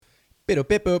Boop,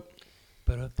 boop,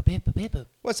 boop.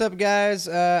 What's up, guys?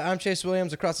 I'm Chase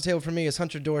Williams. Across the table from me is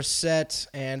Hunter Dorsett,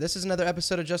 and this is another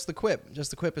episode of Just the Quip. Just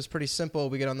the Quip is pretty simple.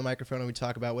 We get on the microphone and we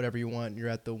talk about whatever you want. You're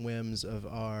at the whims of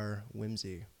our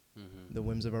whimsy. Mm-hmm. The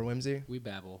whims of our whimsy? We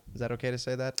babble. Is that okay to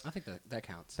say that? I think that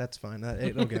counts. That's fine.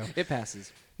 It'll go. It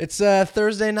passes. It's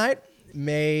Thursday night,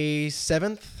 May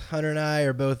 7th. Hunter and I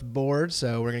are both bored,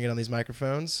 so we're going to get on these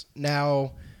microphones.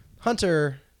 Now,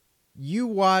 Hunter, you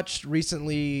watched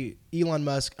recently Elon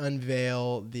Musk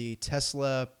unveil the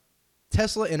Tesla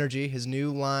Energy, his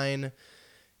new line,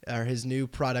 or his new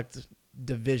product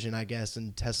division, I guess,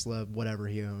 in Tesla, whatever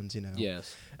he owns, you know.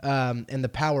 Yes. And the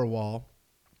Powerwall.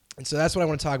 And so that's what I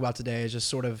want to talk about today is just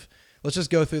sort of, let's just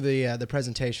go through the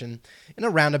presentation in a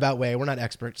roundabout way. We're not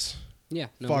experts. Yeah.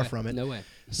 Far from it. No way.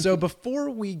 So before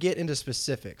we get into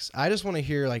specifics, I just want to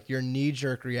hear like your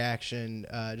knee-jerk reaction,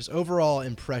 just overall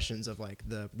impressions of like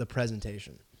the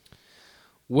presentation.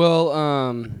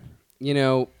 Well,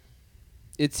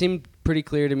 it seemed pretty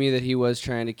clear to me that he was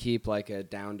trying to keep like a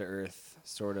down-to-earth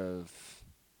sort of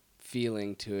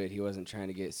feeling to it. He wasn't trying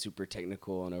to get super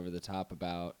technical and over the top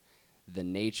about the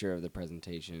nature of the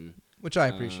presentation, Which I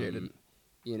appreciated.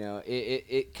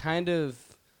 It kind of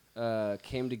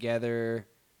came together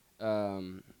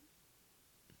to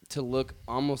look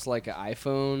almost like an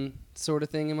iPhone sort of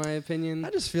thing, in my opinion. I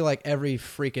just feel like every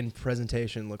freaking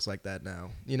presentation looks like that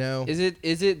now. You know? Is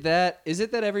it that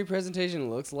every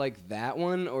presentation looks like that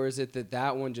one, or is it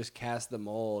that one just cast the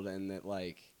mold and that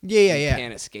like you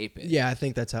can't escape it? Yeah, I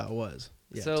think that's how it was.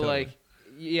 Yeah, so totally.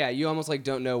 you almost like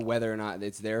don't know whether or not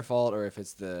it's their fault or if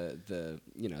it's the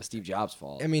Steve Jobs'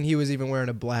 fault. I mean, he was even wearing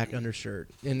a black undershirt,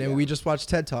 and then we just watched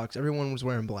TED Talks. Everyone was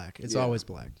wearing black. It's always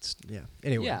black.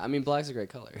 Anyway. Yeah, I mean, black's a great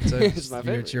color. So it's my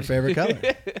favorite. It's your favorite color.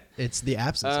 It's the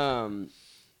absence.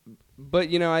 But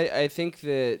I think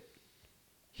that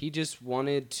he just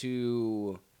wanted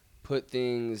to put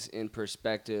things in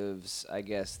perspectives, I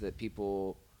guess, that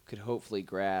people could hopefully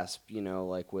grasp.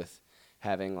 Like with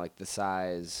having like the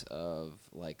size of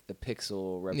like the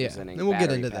pixel representing and we'll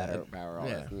get into power,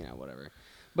 that. Whatever.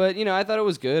 But I thought it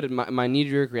was good. And my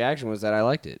knee-jerk reaction was that I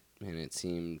liked it, and it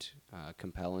seemed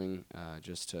compelling,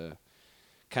 just to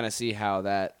kind of see how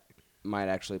that might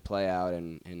actually play out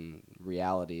in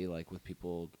reality, like with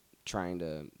people trying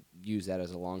to use that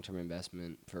as a long-term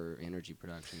investment for energy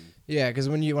production. Yeah, because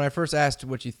when I first asked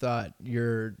what you thought,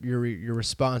 your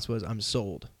response was, "I'm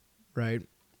sold," right?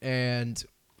 And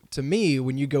to me,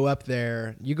 when you go up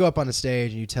there, you go up on a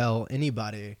stage and you tell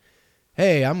anybody,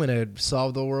 "Hey, I'm going to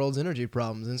solve the world's energy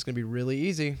problems, and it's going to be really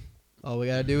easy. All we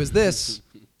got to do is this."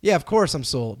 Yeah, of course I'm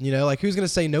sold. Like who's going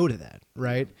to say no to that,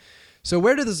 right? So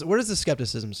where does the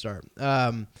skepticism start?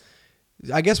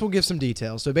 I guess we'll give some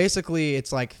details. So basically,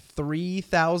 it's like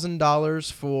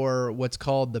 $3,000 for what's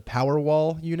called the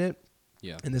Powerwall unit.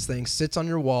 Yeah. And this thing sits on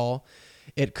your wall.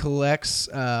 It collects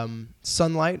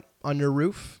sunlight on your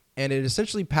roof. And it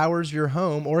essentially powers your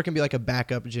home, or it can be like a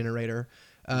backup generator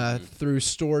through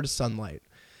stored sunlight.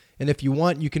 And if you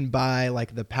want, you can buy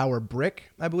like the Power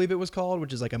Brick, I believe it was called,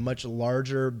 which is like a much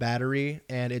larger battery,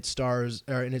 and it stores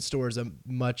a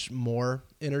much more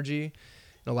energy.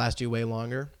 It'll last you way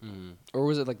longer. Or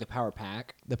was it like the Power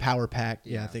Pack? The Power Pack,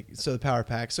 yeah, I think so. The Power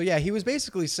Pack. So yeah, he was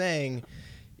basically saying,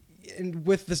 and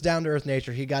with this down to earth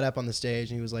nature, he got up on the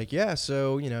stage and he was like, "Yeah,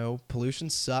 so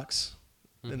pollution sucks."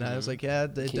 And I was like, yeah,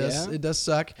 it does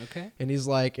suck. Okay. And he's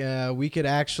like, we could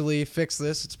actually fix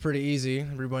this. It's pretty easy.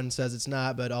 Everyone says it's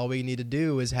not, but all we need to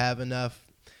do is have enough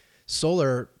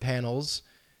solar panels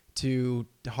to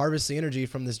harvest the energy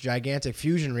from this gigantic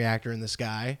fusion reactor in the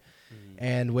sky.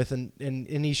 And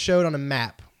and he showed on a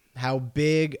map how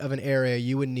big of an area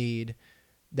you would need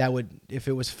that would, if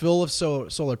it was full of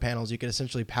solar panels, you could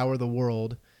essentially power the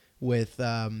world with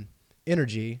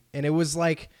energy. And it was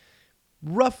like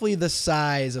roughly the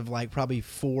size of like probably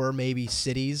 4 maybe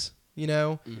cities,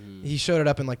 He showed it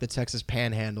up in like the Texas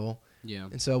Panhandle. Yeah.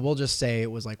 And so we'll just say it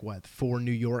was like 4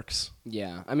 New Yorks.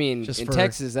 Yeah. I mean, in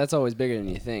Texas that's always bigger than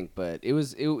you think, but it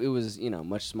was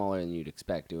much smaller than you'd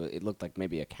expect. It looked like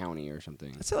maybe a county or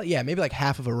something. I'd say maybe like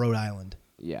half of a Rhode Island.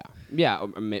 Yeah. Yeah,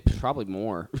 probably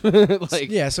more.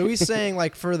 So he's saying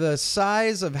like for the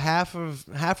size of half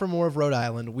or more of Rhode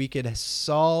Island, we could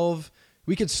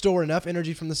store enough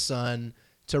energy from the sun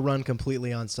to run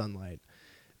completely on sunlight.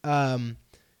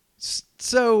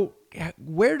 So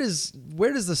where does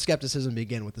the skepticism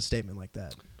begin with a statement like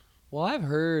that? Well, I've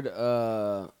heard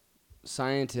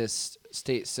scientists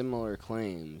state similar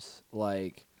claims,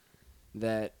 like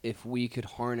that if we could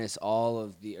harness all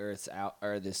of the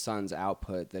the sun's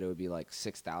output, that it would be like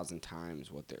 6,000 times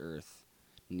what the Earth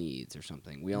needs or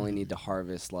something. We only need to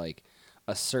harvest like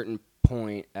a certain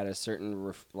point at a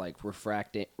certain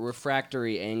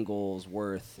refractory angles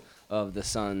worth of the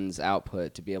sun's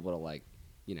output to be able to like,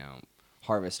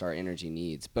 harvest our energy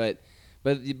needs. But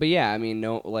yeah, I mean,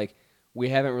 no, like we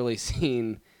haven't really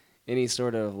seen any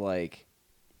sort of like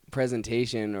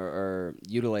presentation or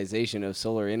utilization of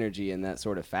solar energy in that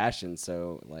sort of fashion.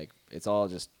 So like it's all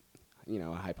just,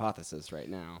 a hypothesis right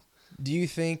now. Do you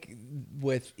think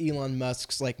with Elon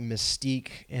Musk's like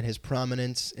mystique and his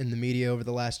prominence in the media over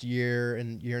the last year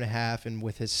and a half, and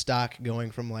with his stock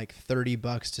going from like $30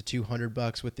 to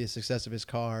 $200 with the success of his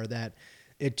car, that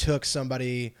it took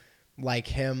somebody like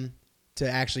him to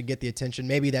actually get the attention?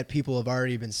 Maybe that people have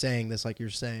already been saying this, like you're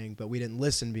saying, but we didn't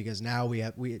listen because now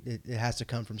it has to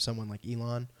come from someone like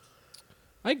Elon.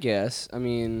 I guess. I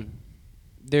mean,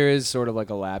 there is sort of like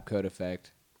a lab coat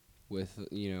effect with,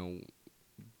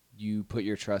 you put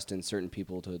your trust in certain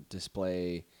people to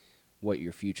display what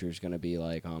your future is going to be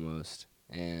like almost.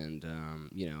 And,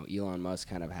 Elon Musk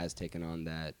kind of has taken on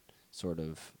that sort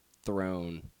of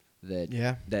throne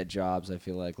that Jobs, I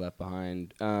feel like, left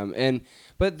behind.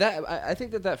 But I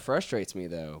think that frustrates me,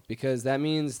 though, because that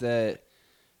means that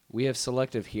we have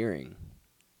selective hearing.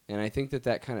 And I think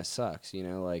that kind of sucks,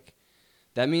 like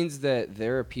that means that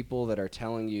there are people that are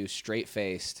telling you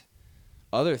straight-faced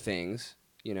other things,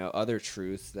 other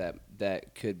truths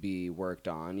that could be worked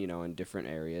on, in different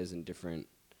areas and different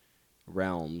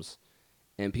realms,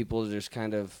 and people just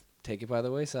kind of take it by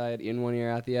the wayside, in one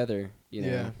ear, out the other,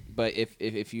 Yeah. But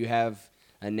if you have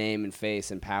a name and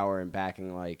face and power and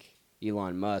backing like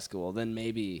Elon Musk, well, then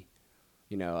maybe,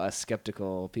 us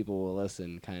skeptical people will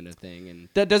listen, kind of thing. And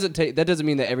that doesn't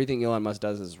mean that everything Elon Musk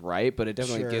does is right, but it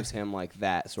definitely gives him like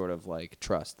that sort of like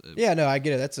trust. Yeah, no, I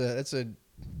get it. That's a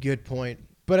good point.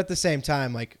 But at the same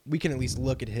time, like we can at least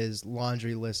look at his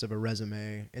laundry list of a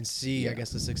resume and see, I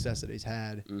guess, the success that he's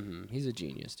had. Mm-hmm. He's a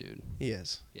genius, dude. He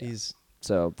is. Yeah.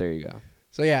 So there you go.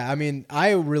 So yeah, I mean,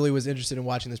 I really was interested in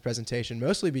watching this presentation,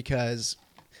 mostly because,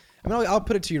 I mean, I'll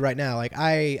put it to you right now. Like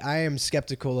I am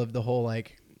skeptical of the whole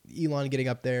like Elon getting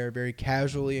up there very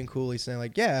casually and coolly saying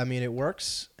like, yeah, I mean, it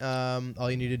works.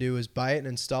 All you need to do is buy it and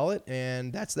install it,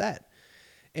 and that's that.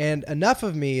 And enough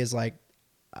of me is like,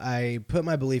 I put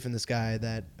my belief in this guy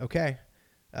that, okay,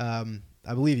 I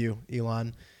believe you,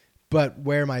 Elon. But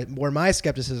where my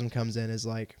skepticism comes in is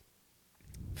like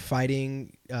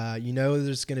fighting,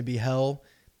 there's going to be hell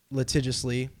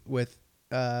litigiously with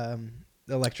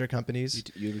electric companies.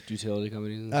 Utility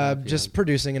companies and just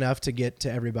producing enough to get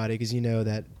to everybody, because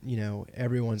that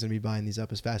everyone's going to be buying these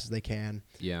up as fast as they can.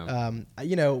 Yeah.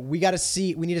 We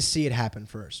need to see it happen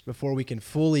first before we can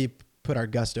fully put our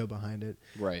gusto behind it.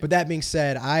 Right. But that being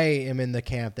said, I am in the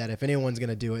camp that if anyone's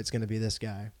going to do it, it's going to be this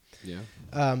guy. Yeah.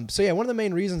 So yeah, one of the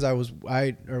main reasons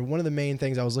one of the main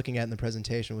things I was looking at in the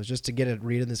presentation was just to get a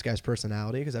read of this guy's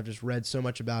personality, because I've just read so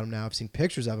much about him now. I've seen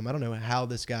pictures of him. I don't know how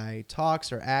this guy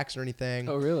talks or acts or anything.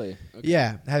 Oh, really? Okay.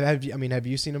 Yeah. Have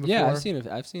you seen him before? Yeah,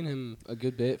 I've seen him a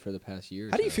good bit for the past year.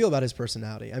 How do you feel about his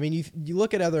personality? I mean, you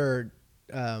look at other.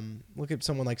 Look at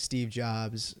someone like Steve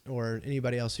Jobs or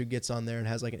anybody else who gets on there and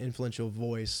has like an influential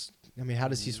voice. I mean, how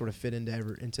does he sort of fit into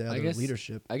other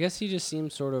leadership? I guess he just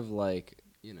seems sort of like,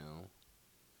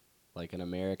 like an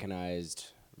Americanized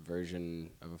version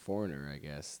of a foreigner, I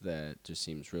guess, that just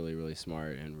seems really, really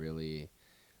smart and really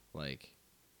like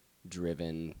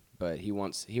driven. But he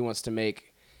wants to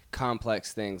make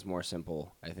complex things more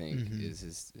simple, I think, is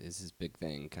his big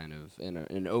thing, kind of in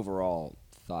an overall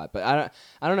thought. But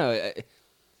I don't know.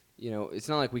 It's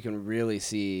not like we can really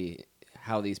see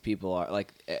how these people are.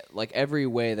 Like every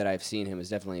way that I've seen him has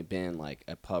definitely been like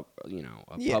a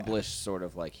published sort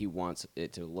of like he wants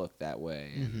it to look that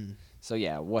way. And so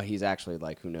yeah, what he's actually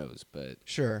like, who knows? But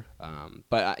sure.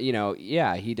 But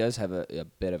he does have a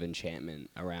bit of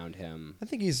enchantment around him. I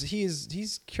think he's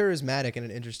charismatic in an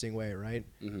interesting way, right?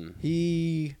 Mm-hmm.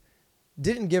 He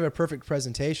didn't give a perfect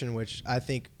presentation, which I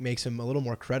think makes him a little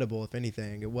more credible, if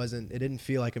anything. It didn't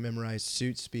feel like a memorized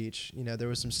suit speech. There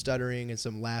was some stuttering and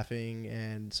some laughing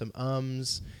and some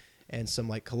ums and some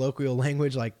like colloquial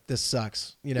language like this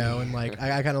sucks, and like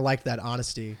I kind of liked that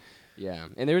honesty. Yeah,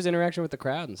 and there was interaction with the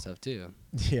crowd and stuff too.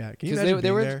 Yeah, can you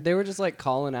imagine they were just like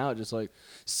calling out, just like,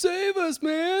 "Save us,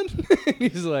 man!"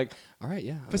 He's like, "All right,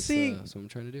 yeah." But see, that's what I'm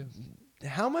trying to do.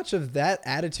 How much of that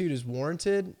attitude is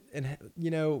warranted? And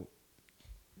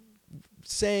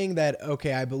saying that,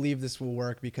 okay, I believe this will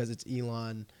work because it's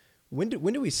Elon. When do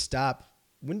we stop?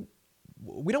 When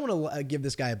we don't want to give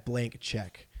this guy a blank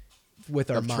check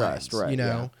with our minds, trust, right?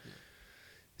 Yeah.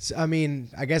 So, I mean,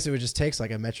 I guess it would just takes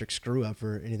like a metric screw up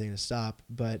for anything to stop.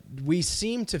 But we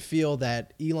seem to feel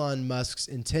that Elon Musk's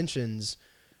intentions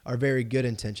are very good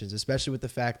intentions, especially with the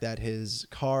fact that his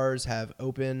cars have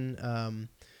open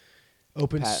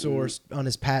Patent. source on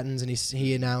his patents, and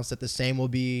he announced that the same will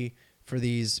be for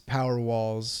these power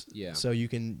walls. Yeah. So you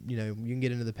can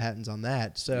get into the patents on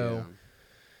that. So Yeah.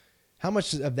 how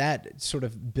much of that sort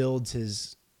of builds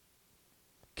his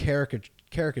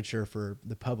caricature for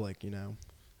the public? I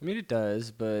mean, it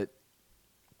does, but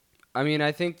I mean,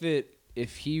 I think that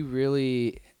if he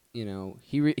really,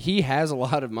 he has a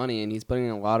lot of money and he's putting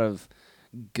in a lot of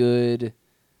good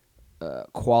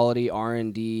quality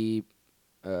R&D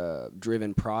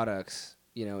driven products,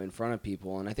 in front of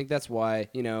people. And I think that's why,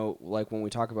 like when we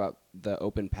talk about the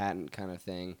open patent kind of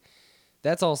thing,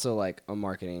 that's also like a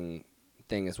marketing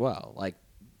thing as well. Like,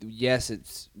 yes,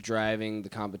 it's driving the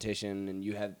competition and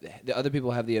the other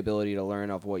people have the ability to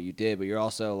learn off what you did, but you're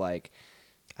also like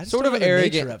sort of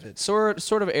arrogant of it. sort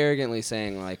of arrogantly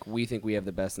saying like, we think we have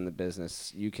the best in the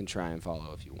business. You can try and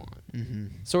follow if you want. Mm-hmm.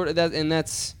 Sort of that, and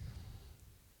that's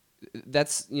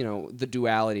the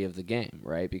duality of the game,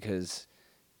 right? Because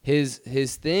his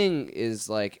thing is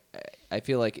like, I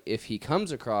feel like if he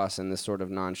comes across in this sort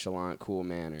of nonchalant, cool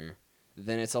manner,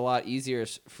 then it's a lot easier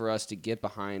for us to get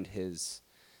behind his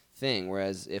thing.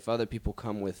 Whereas if other people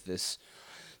come with this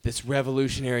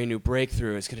revolutionary new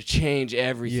breakthrough, it's going to change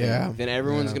everything. Then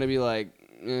everyone's going to be like,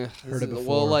 heard it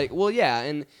before.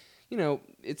 And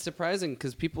it's surprising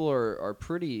because people are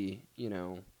pretty,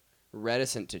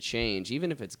 reticent to change,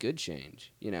 even if it's good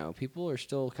change. People are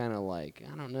still kind of like,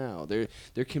 I don't know,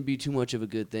 there can be too much of a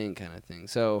good thing kind of thing.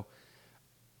 So,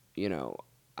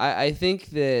 I think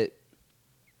that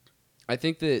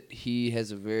he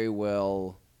has a very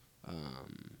well,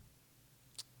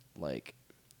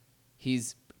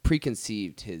 he's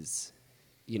preconceived his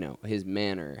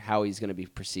manner, how he's going to be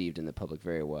perceived in the public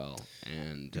very well,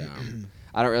 and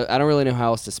I don't really know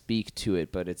how else to speak to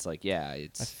it, but it's like, yeah,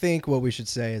 it's. I think what we should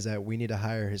say is that we need to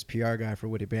hire his PR guy for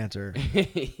Witty Banter.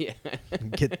 Yeah.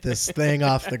 And get this thing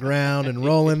off the ground and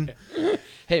rolling.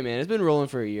 Hey man, it's been rolling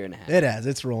for a year and a half. It has.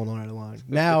 It's rolling right along.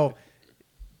 Now,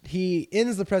 he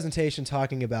ends the presentation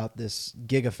talking about this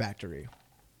gigafactory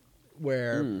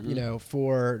where,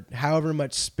 for however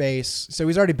much space. So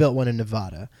he's already built one in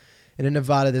Nevada. And in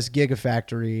Nevada, this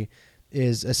gigafactory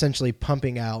is essentially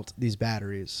pumping out these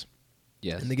batteries.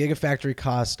 Yes. And the gigafactory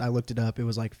cost, I looked it up, it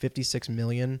was like $56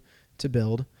 million to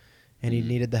build. And he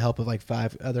needed the help of like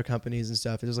 5 other companies and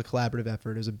stuff. It was a collaborative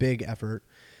effort. It was a big effort.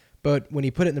 But when he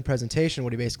put it in the presentation,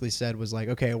 what he basically said was like,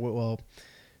 okay, well,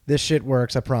 this shit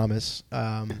works, I promise.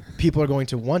 People are going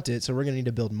to want it, so we're going to need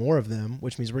to build more of them,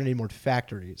 which means we're going to need more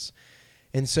factories.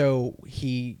 And so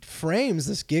he frames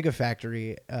this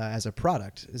gigafactory as a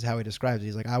product, is how he describes it.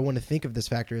 He's like, I want to think of this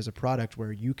factory as a product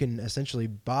where you can essentially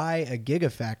buy a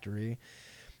gigafactory.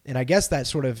 And I guess that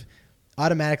sort of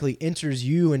automatically enters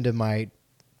you into my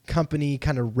company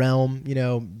kind of realm,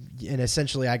 and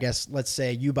essentially, I guess, let's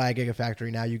say you buy a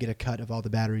gigafactory, now you get a cut of all the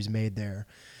batteries made there.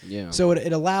 Yeah. So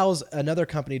it allows another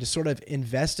company to sort of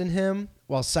invest in him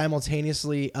while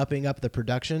simultaneously upping up the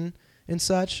production and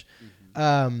such.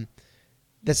 Mm-hmm.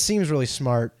 That seems really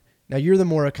smart. Now, you're the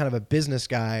more kind of a business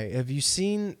guy. Have you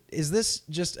seen, is this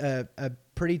just a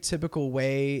pretty typical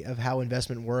way of how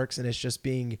investment works, and it's just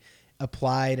being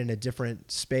applied in a different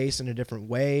space in a different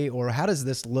way? Or how does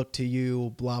this look to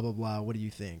you, blah, blah, blah? What do you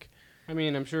think? I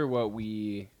mean, I'm sure what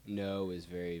we know is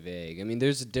very vague. I mean,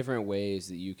 there's different ways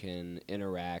that you can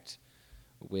interact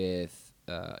with,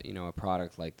 a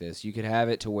product like this. You could have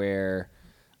it to where,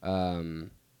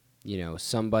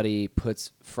 somebody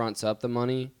fronts up the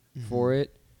money for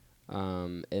it,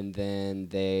 and then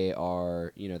they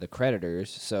are, the creditors.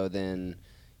 So then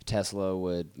Tesla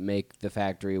would make the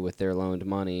factory with their loaned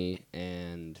money,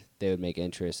 and they would make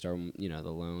interest on, the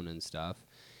loan and stuff.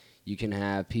 You can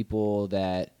have people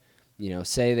that,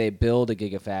 say they build a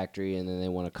gigafactory and then they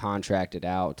want to contract it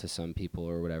out to some people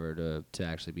or whatever to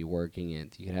actually be working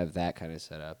it. You can have that kind of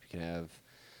setup. You can have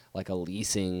like a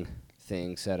leasing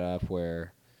thing set up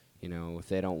where, if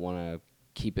they don't want to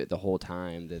keep it the whole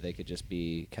time, that they could just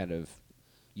be kind of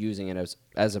using it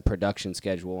as a production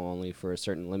schedule only for a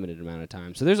certain limited amount of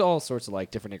time. So there's all sorts of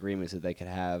like different agreements that they could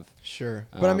have. Sure.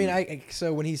 But I mean,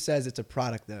 so when he says it's a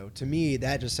product though, to me,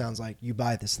 that just sounds like you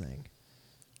buy this thing.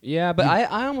 Yeah, but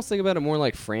I almost think about it more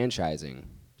like franchising,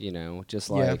 just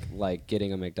like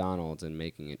getting a McDonald's and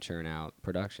making it churn out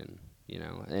production,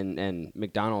 and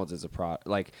McDonald's is a product,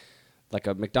 like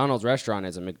a McDonald's restaurant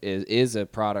is a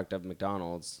product of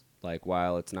McDonald's, like,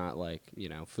 while it's not like,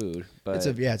 food, but it's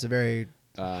a very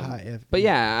high. But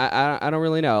yeah, I don't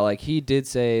really know. Like, he did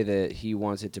say that he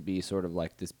wants it to be sort of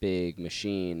like this big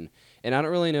machine, and I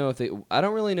don't really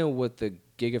know what the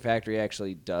Gigafactory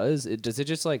actually does? Does it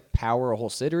just like power a whole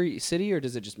city, or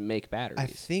does it just make batteries? I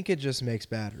think it just makes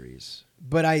batteries.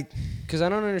 But because I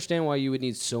don't understand why you would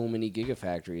need so many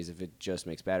gigafactories if it just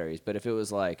makes batteries. But if it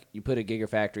was like you put a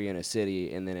gigafactory in a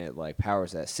city and then it like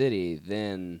powers that city,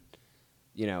 then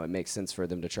it makes sense for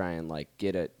them to try and like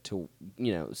get it to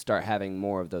start having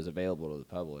more of those available to the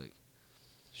public.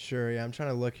 Sure, yeah. I'm trying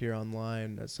to look here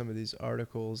online at some of these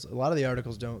articles. A lot of the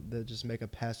articles they just make a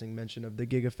passing mention of the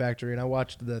Gigafactory, and I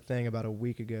watched the thing about a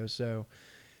week ago, so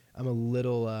I'm a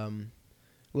little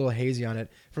hazy on it.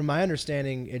 From my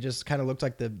understanding, it just kind of looked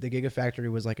like the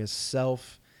Gigafactory was like a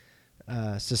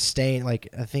self-sustained, like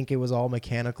I think it was all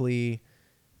mechanically,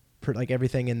 like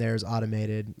everything in there is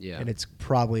automated, and it's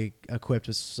probably equipped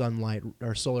with sunlight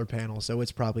or solar panels, so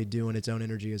it's probably doing its own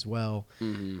energy as well.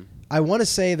 Mm-hmm. I want to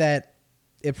say that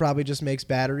it probably just makes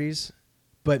batteries,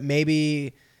 but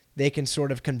maybe they can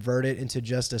sort of convert it into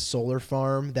just a solar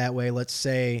farm. That way, let's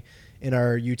say in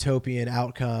our utopian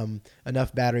outcome,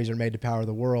 enough batteries are made to power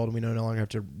the world, and we no longer have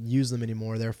to use them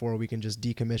anymore. Therefore, we can just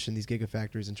decommission these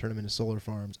gigafactories and turn them into solar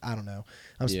farms. I don't know.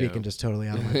 I'm speaking just totally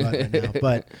out of my butt right now.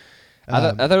 But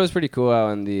I thought it was pretty cool how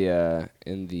in the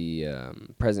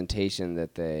presentation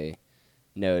that they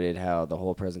noted how the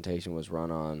whole presentation was run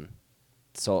on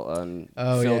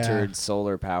filtered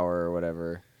solar power or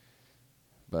whatever.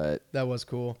 But that was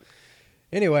cool.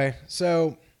 Anyway,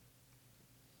 so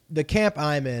the camp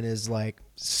I'm in is like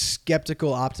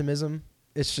skeptical optimism.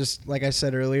 It's just like I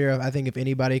said earlier, I think if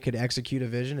anybody could execute a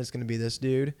vision, it's going to be this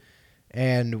dude.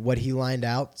 And what he lined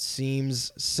out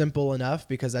seems simple enough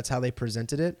because that's how they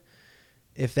presented it.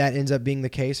 If that ends up being the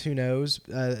case, who knows?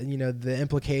 The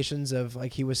implications of,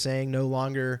 like he was saying, no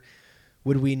longer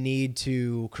would we need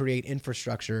to create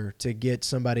infrastructure to get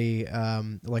somebody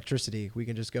electricity. We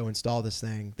can just go install this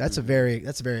thing. That's very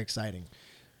exciting.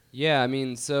 Yeah, I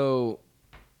mean, so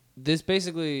this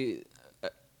basically,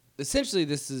 essentially,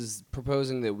 this is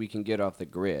proposing that we can get off the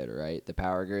grid, right? The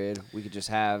power grid. We could just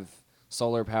have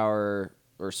solar power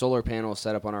or solar panels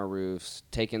set up on our roofs,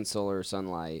 take in solar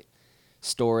sunlight,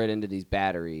 store it into these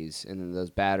batteries, and then those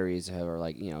batteries are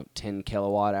like 10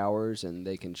 kilowatt hours, and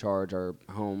they can charge our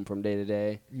home from day to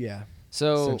day. Yeah.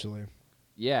 So essentially,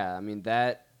 yeah, I mean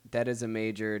that is a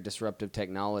major disruptive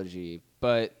technology,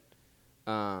 but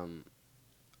I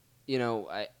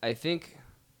think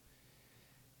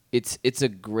it's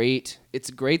great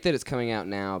that it's coming out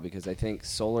now, because I think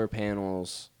solar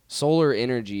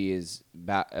energy is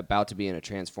about to be in a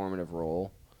transformative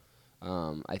role.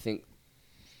 I think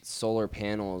solar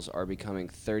panels are becoming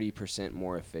 30%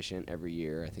 more efficient every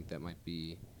year. I think that might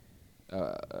be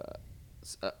a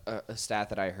stat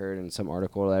that I heard in some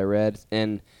article that I read.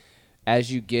 And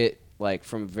as you get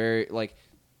from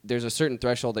there's a certain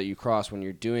threshold that you cross when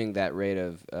you're doing that rate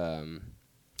of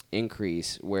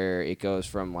increase, where it goes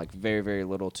from very, very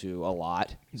little to a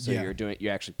lot. So you're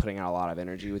actually putting out a lot of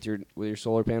energy with your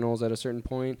solar panels at a certain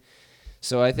point.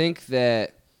 So I think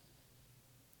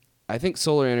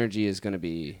solar energy is going to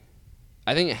be,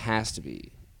 I think it has to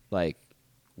be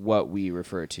what we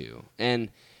refer to.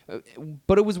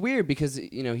 But it was weird because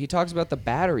he talks about the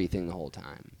battery thing the whole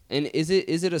time. And is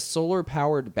it a solar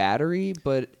powered battery?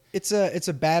 But it's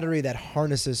a battery that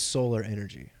harnesses solar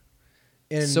energy.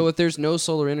 And so if there's no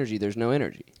solar energy, there's no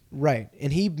energy. Right.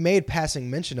 And he made passing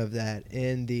mention of that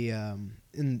in the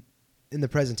in the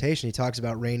presentation. He talks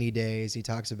about rainy days, he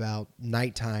talks about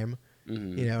nighttime.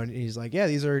 Mm-hmm. And he's like, yeah,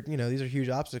 these are huge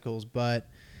obstacles, but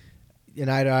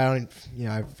I don't,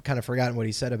 I've kind of forgotten what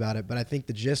he said about it, but I think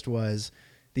the gist was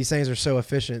these things are so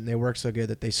efficient and they work so good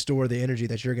that they store the energy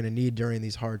that you're going to need during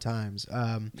these hard times.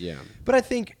 But I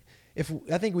think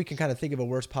we can kind of think of a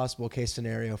worst possible case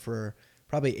scenario for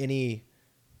probably any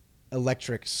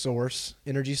electric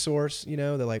energy source.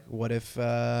 They're like, what if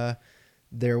the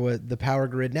power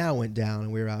grid now went down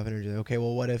and we were out of energy? Okay,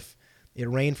 well, what if it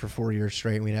rained for 4 years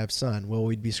straight and we'd have sun? Well,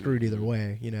 we'd be screwed either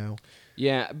way,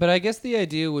 Yeah, but I guess the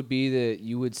idea would be that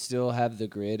you would still have the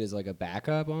grid as a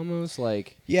backup almost.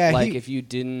 If you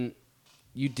didn't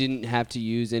have to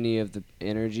use any of the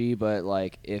energy, but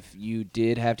if you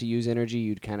did have to use energy,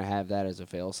 you'd kind of have that as a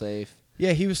failsafe.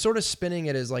 Yeah, he was sort of spinning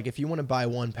it as if you want to buy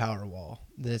one Powerwall,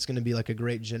 then it's going to be a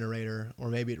great generator, or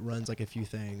maybe it runs a few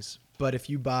things. But if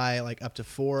you buy up to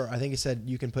 4, I think he said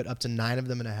you can put up to 9 of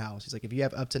them in a house. He's like, if you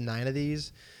have up to 9 of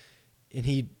these, and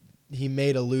he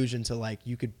made allusion to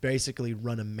you could basically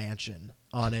run a mansion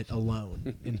on it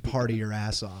alone and party your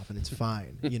ass off, and it's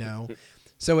fine,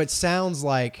 So it sounds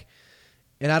like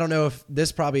And I don't know if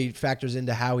this probably factors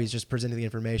into how he's just presenting the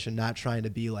information, not trying to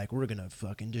be like, we're going to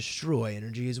fucking destroy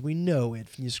energy as we know it.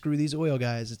 You screw these oil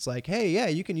guys. It's like, hey, yeah,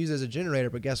 you can use it as a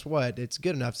generator, but guess what? It's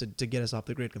good enough to get us off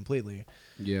the grid completely.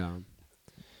 Yeah.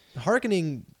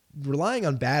 Relying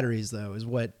on batteries, though, is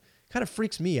what kind of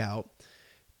freaks me out,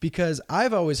 because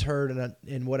I've always heard,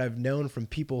 and what I've known from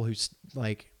people who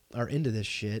like are into this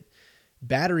shit,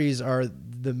 batteries are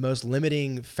the most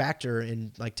limiting factor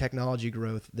in like technology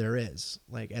growth there is.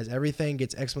 Like, as everything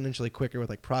gets exponentially quicker with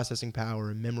like processing power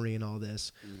and memory and all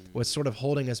this, what's sort of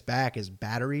holding us back is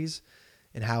batteries,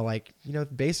 and how, like, you know,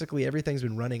 basically everything's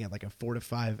been running at like a 4 to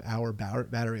 5 hour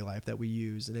battery life that we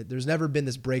use. And there's never been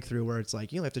this breakthrough where it's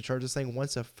like, you only have to charge this thing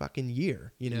once a fucking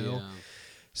year, you know? Yeah.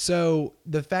 So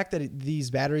the fact that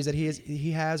these batteries that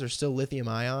he has are still lithium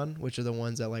ion, which are the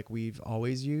ones that like we've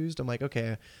always used, I'm like,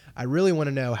 okay, I really want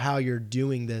to know how you're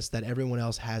doing this that everyone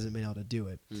else hasn't been able to do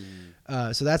it.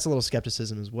 So that's a little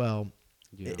skepticism as well.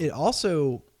 Yeah. It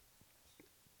also,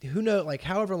 who knows, like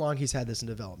however long he's had this in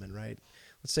development, right?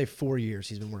 Let's say 4 years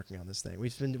he's been working on this thing.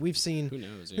 We've seen Who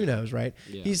knows? who knows, right?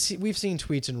 Yeah. We've seen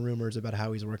tweets and rumors about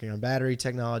how he's working on battery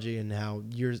technology and how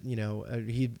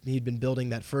he'd been building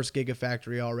that first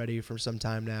gigafactory already for some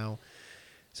time now.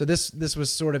 So this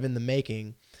was sort of in the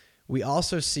making. We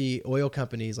also see oil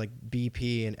companies like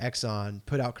BP and Exxon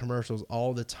put out commercials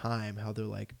all the time, how they're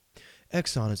like,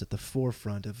 Exxon is at the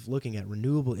forefront of looking at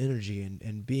renewable energy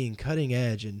and being cutting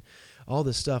edge and all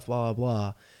this stuff, blah, blah,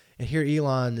 blah. And here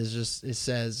Elon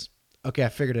says, okay, I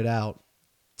figured it out.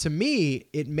 To me,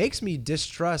 it makes me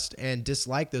distrust and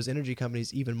dislike those energy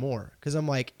companies even more. Because I'm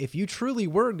like, if you truly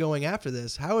were going after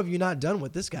this, how have you not done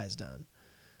what this guy's done?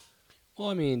 Well,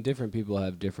 I mean, different people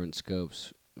have different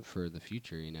scopes for the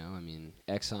future, you know? I mean,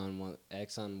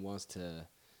 Exxon wants to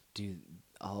do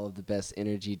all of the best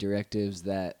energy directives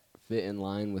that fit in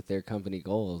line with their company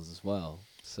goals as well.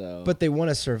 So, But they want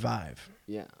to survive.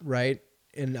 yeah. Right?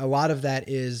 And a lot of that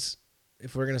is,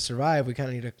 if we're going to survive, we kind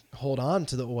of need to hold on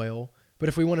to the oil. But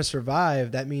if we want to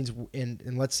survive, that means,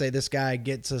 and let's say this guy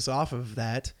gets us off of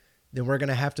that, then we're going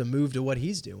to have to move to what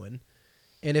he's doing.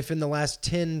 And if in the last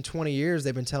 10, 20 years,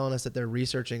 they've been telling us that they're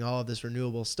researching all of this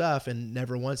renewable stuff and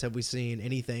never once have we seen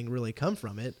anything really come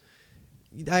from it,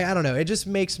 I don't know. It just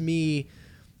makes me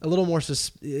a little more,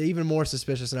 even more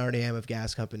suspicious than I already am of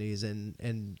gas companies.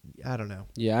 And I don't know.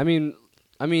 Yeah, I mean,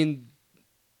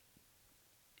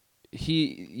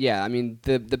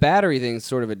 the battery thing is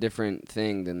sort of a different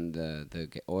thing than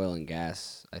the oil and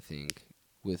gas, I think,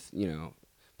 with, you know,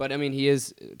 but I mean, he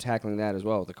is tackling that as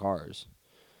well with the cars.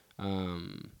 Well,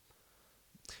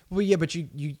 yeah, but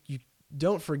you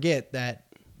don't forget that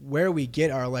where we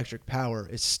get our electric power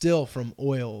is still from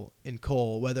oil and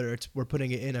coal, whether we're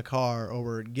putting it in a car or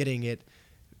we're getting it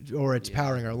or it's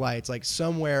powering our lights. Like,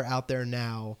 somewhere out there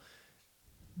now,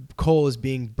 coal is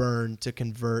being burned to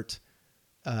convert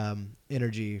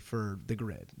energy for the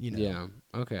grid, you know? Yeah.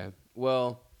 Okay.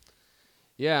 Well,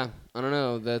 yeah, I don't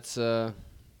know. That's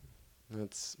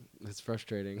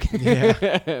frustrating.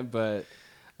 Yeah. But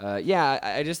yeah,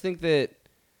 I just think that,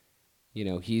 you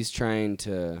know, he's trying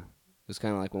to. It was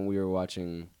kind of like when we were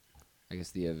watching, I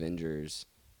guess, the Avengers.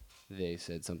 They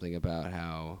said something about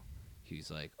how he's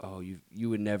like, "Oh, you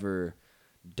would never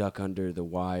duck under the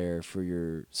wire for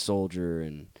your soldier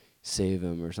and save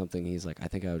him or something." He's like, "I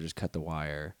think I would just cut the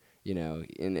wire." You know,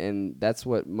 and that's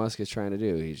what Musk is trying to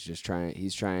do. He's trying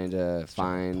to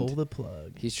pull the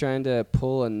plug. He's trying to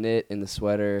pull a knit in the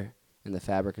sweater in the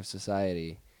fabric of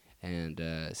society and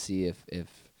see if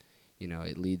you know,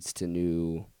 it leads to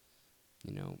new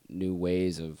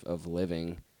ways of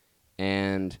living.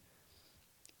 And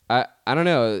I don't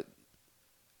know.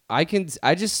 I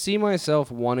just see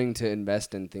myself wanting to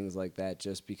invest in things like that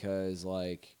just because,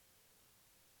 like,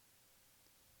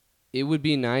 it would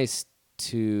be nice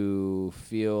to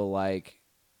feel like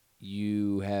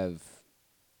you have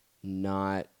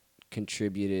not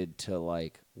contributed to,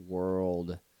 like,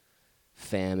 world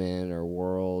famine or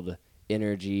world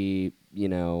energy, you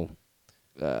know.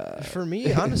 For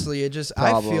me, honestly,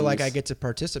 I feel like I get to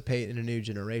participate in a new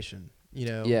generation. You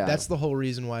know, Yeah. That's the whole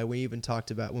reason why we even talked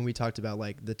about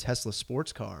like the Tesla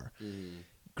sports car. Mm-hmm.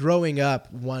 Growing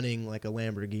up wanting like a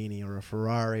Lamborghini or a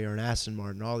Ferrari or an Aston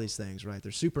Martin, all these things, right?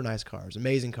 They're super nice cars,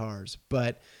 amazing cars.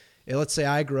 But let's say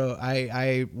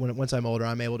once I'm older,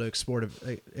 I'm able to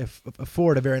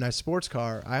afford a very nice sports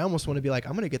car. I almost want to be like,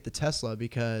 I'm going to get the Tesla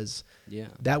because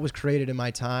that was created in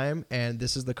my time, and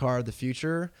this is the car of the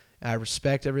future. I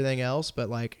respect everything else, but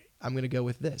like, I'm going to go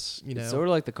with this, you know? It's sort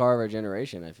of like the car of our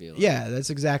generation, I feel like. Yeah,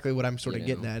 that's exactly what I'm sort of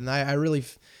getting at. And I really,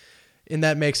 and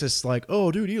that makes us like,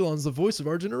 oh, dude, Elon's the voice of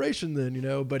our generation then, you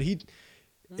know? But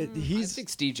I think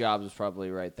Steve Jobs was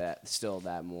probably right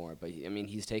that more, but I mean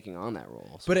he's taking on that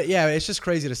role. So. But it's just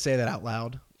crazy to say that out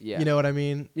loud. Yeah. You know what I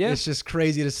mean? Yeah. It's just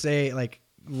crazy to say, like,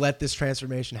 let this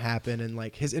transformation happen, and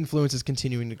like his influence is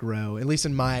continuing to grow, at least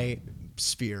in my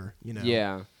sphere, you know?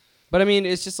 Yeah. But I mean,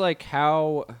 it's just like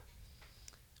how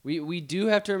we do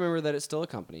have to remember that it's still a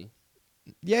company.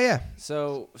 Yeah.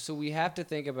 So we have to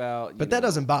think about. But that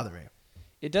doesn't bother me.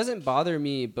 It doesn't bother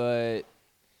me, but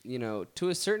to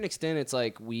a certain extent, it's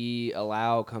like we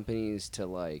allow companies to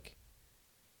like,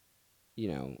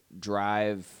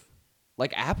 drive.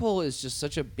 Like Apple is just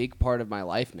such a big part of my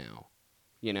life now.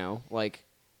 Like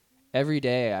every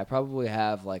day I probably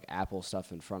have like Apple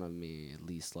stuff in front of me at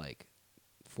least like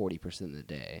 40% of the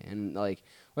day, and like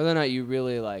whether or not you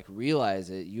really like realize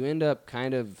it, you end up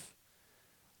kind of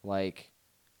like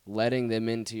letting them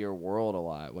into your world a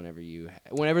lot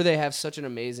whenever they have such an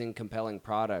amazing, compelling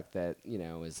product that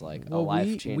is like a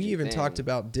life-changing we even thing. talked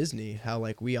about Disney, how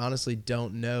like we honestly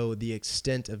don't know the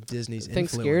extent of Disney's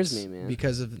influence. Scares me, man,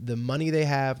 because of the money they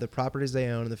have, the properties they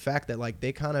own, and the fact that like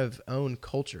they kind of own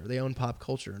culture. They own pop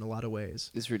culture in a lot of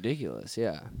ways. It's ridiculous,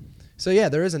 yeah. So yeah,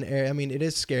 there is it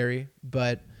is scary,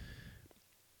 but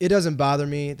it doesn't bother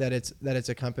me that it's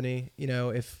a company.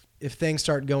 If things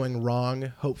start going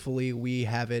wrong, hopefully we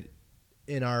have it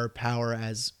in our power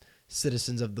as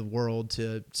citizens of the world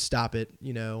to stop it,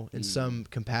 in some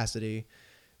capacity,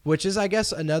 which is, I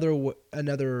guess, another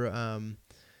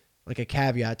like a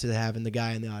caveat to having the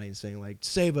guy in the audience saying like,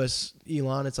 save us,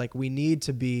 Elon. It's like we need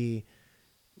to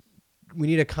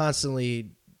constantly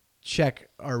check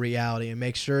our reality and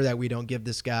make sure that we don't give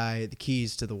this guy the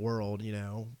keys to the world,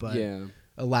 but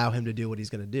allow him to do what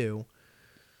he's going to do.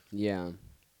 Yeah.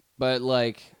 But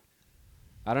like,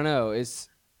 I don't know. It's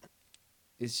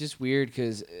just weird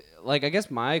because, like, I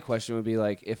guess my question would be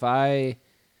like, if I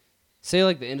say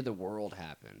like the end of the world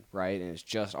happened, right, and it's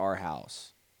just our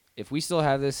house, if we still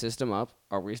have this system up,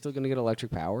 are we still going to get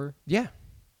electric power? Yeah,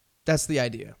 that's the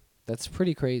idea. That's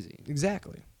pretty crazy.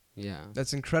 Exactly. Yeah.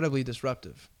 That's incredibly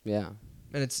disruptive. Yeah.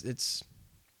 And it's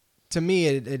to me,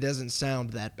 it doesn't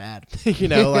sound that bad.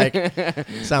 Like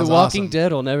sounds The Walking awesome.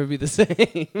 Dead will never be the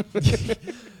same.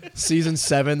 Season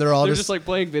 7, they're just like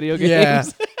playing video games. Yeah.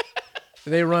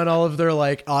 They run all of their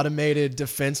like automated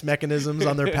defense mechanisms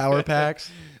on their power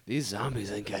packs. These zombies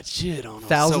ain't got shit on them.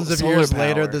 Thousands of years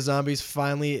later, the zombies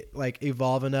finally like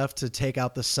evolve enough to take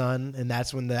out the sun, and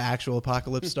that's when the actual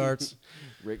apocalypse starts.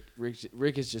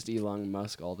 Rick is just Elon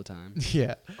Musk all the time.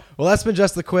 Yeah. Well, that's been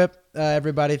Just the Quip,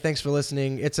 everybody. Thanks for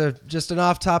listening. It's just an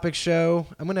off-topic show.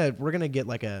 We're gonna get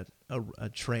like a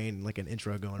train, like an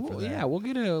intro going for that. Yeah, we'll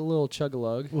get a little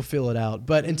chug-a-lug. We'll fill it out.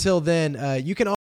 But until then, you can